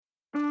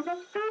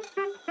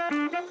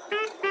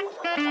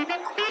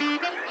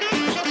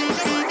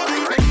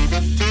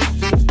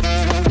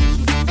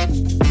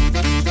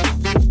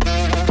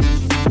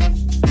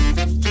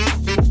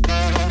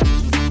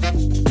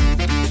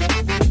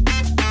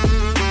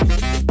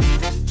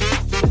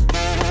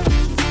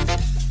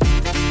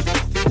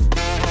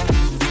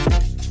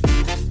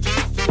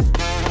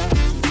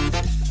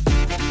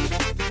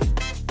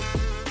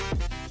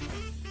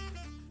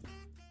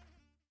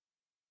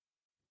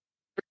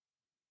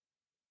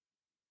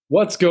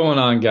What's going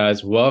on,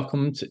 guys?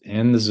 Welcome to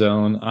In the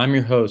Zone. I'm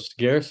your host,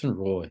 Garrison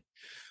Roy.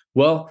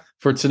 Well,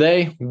 for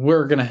today,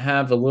 we're going to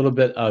have a little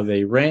bit of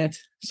a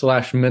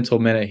rant/mental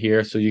minute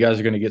here. So you guys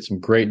are going to get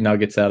some great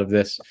nuggets out of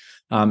this.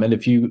 And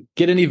if you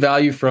get any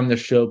value from the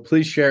show,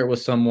 please share it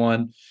with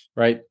someone,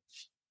 right?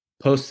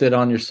 Post it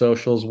on your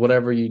socials,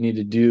 whatever you need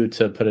to do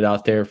to put it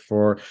out there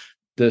for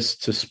this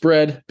to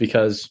spread,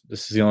 because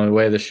this is the only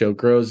way the show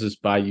grows is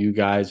by you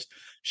guys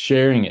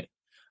sharing it.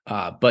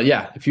 But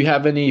yeah, if you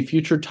have any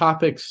future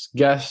topics,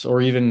 guests,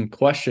 or even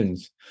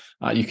questions,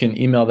 you can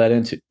email that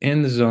into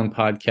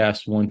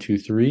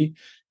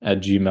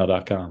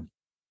inthezonepodcast123@gmail.com.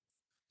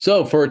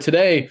 So for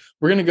today,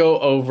 we're going to go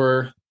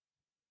over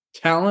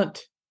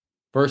talent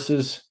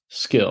versus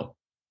skill,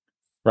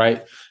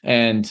 right?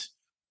 And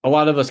a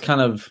lot of us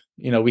kind of,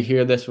 we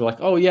hear this, we're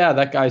like, oh yeah,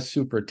 that guy's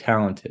super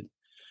talented.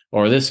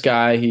 Or this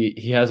guy,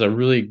 he has a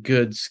really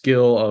good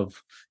skill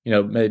of,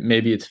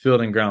 maybe it's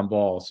fielding ground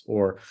balls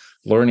or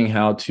learning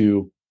how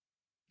to,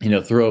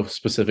 throw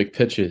specific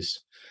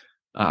pitches.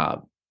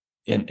 And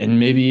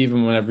maybe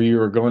even whenever you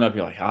were growing up,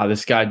 you're like,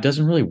 this guy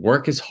doesn't really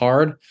work as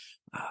hard.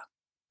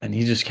 And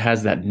he just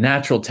has that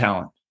natural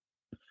talent,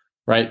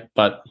 right?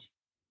 But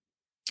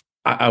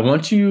I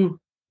want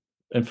you,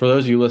 and for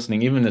those of you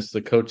listening, even as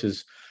the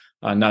coaches,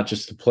 not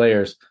just the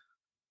players,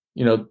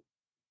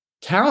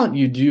 talent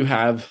you do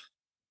have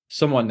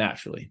somewhat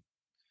naturally.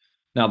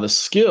 Now, the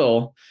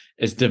skill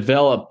is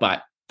developed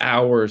by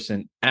hours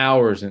and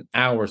hours and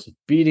hours of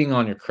beating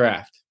on your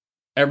craft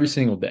every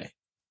single day,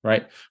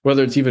 right?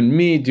 Whether it's even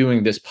me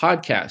doing this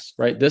podcast,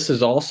 right? This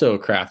is also a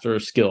craft or a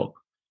skill.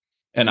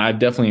 And I've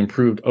definitely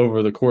improved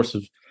over the course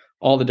of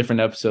all the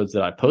different episodes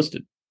that I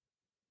posted.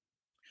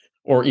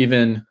 Or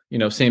even,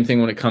 same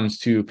thing when it comes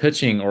to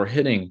pitching or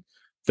hitting.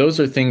 Those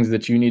are things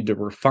that you need to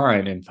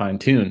refine and fine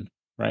tune,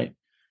 right?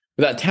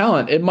 With that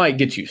talent, it might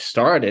get you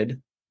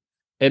started.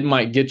 It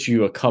might get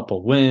you a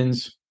couple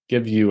wins,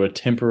 give you a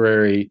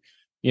temporary,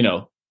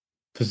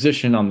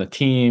 position on the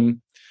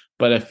team.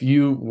 But if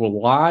you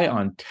rely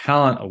on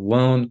talent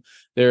alone,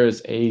 there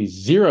is a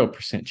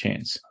 0%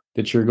 chance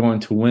that you're going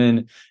to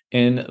win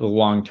in the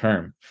long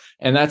term.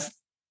 And that's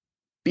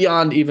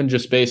beyond even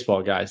just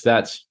baseball, guys.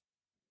 That's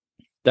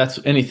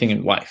anything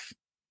in life,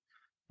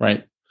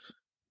 right?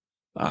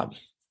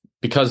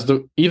 Because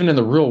even in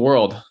the real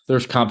world,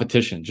 there's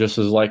competition, just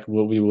as like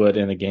what we would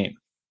in a game.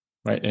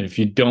 Right. And if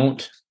you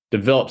don't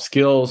develop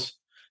skills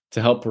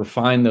to help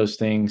refine those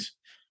things,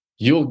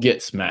 you'll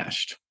get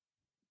smashed.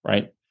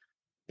 Right.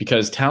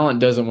 Because talent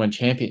doesn't win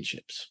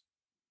championships.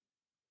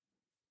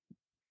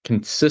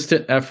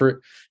 Consistent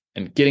effort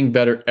and getting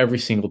better every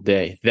single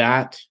day.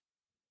 That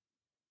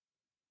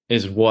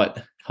is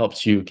what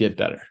helps you get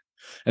better.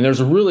 And there's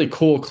a really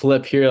cool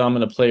clip here that I'm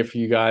going to play for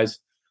you guys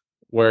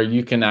where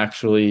you can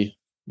actually,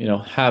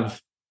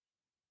 have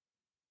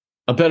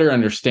a better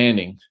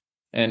understanding.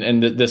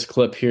 And this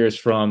clip here is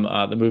from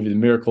the movie The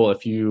Miracle.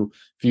 If you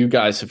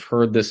guys have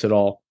heard this at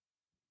all,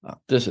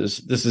 this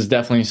is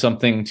definitely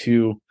something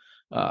to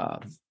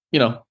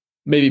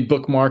maybe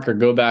bookmark or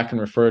go back and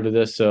refer to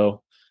this.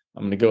 So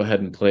I'm going to go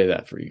ahead and play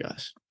that for you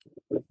guys.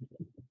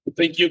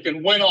 Think you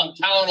can win on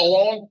talent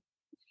alone?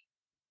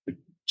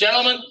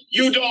 Gentlemen,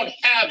 you don't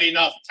have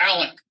enough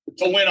talent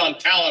to win on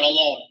talent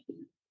alone.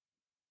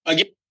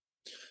 Again.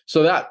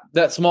 So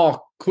that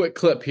small quick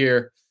clip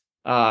here,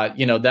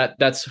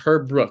 that's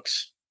Herb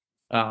Brooks,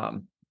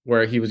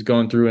 where he was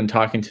going through and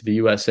talking to the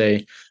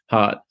USA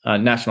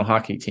national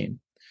hockey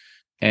team,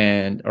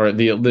 or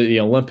the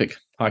Olympic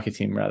hockey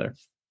team rather,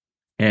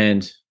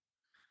 and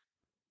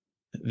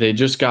they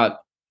just got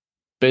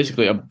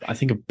basically I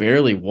think a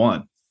barely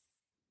won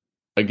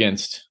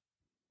against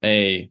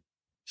a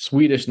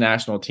Swedish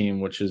national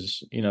team, which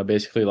is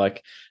basically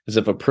like as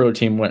if a pro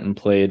team went and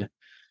played,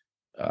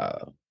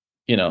 a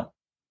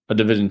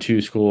Division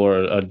II school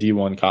or a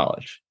D1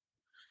 college.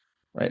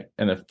 Right.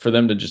 And for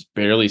them to just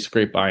barely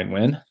scrape by and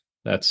win,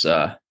 that's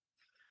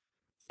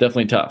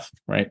definitely tough.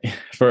 Right.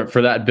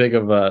 For that big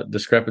of a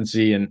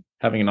discrepancy and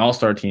having an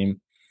all-star team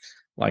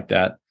like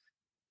that,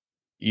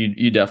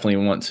 you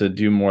definitely want to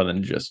do more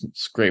than just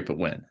scrape a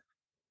win.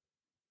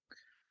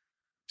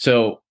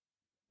 So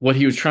what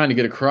he was trying to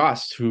get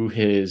across to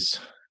his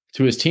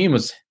team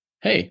was,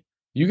 hey,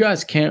 you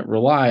guys can't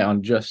rely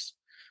on just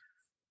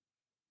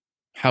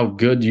how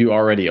good you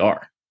already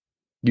are.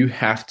 You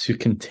have to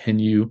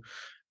continue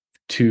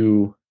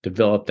to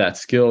develop that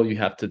skill. You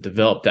have to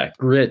develop that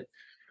grit,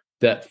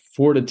 that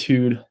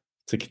fortitude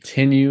to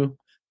continue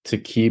to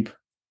keep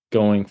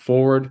going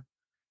forward,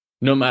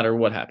 no matter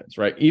what happens,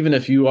 right? Even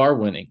if you are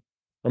winning,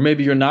 Or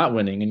maybe you're not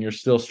winning and you're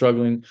still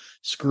struggling,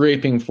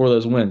 scraping for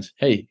those wins.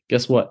 Hey,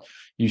 guess what?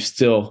 You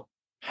still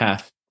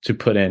have to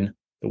put in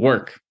the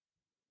work.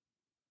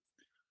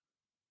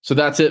 So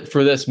that's it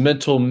for this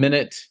mental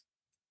minute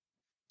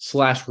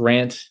 /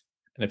 rant.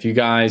 And if you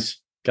guys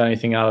got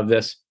anything out of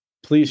this,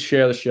 please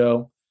share the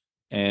show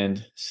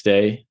and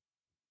stay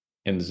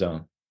in the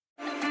zone.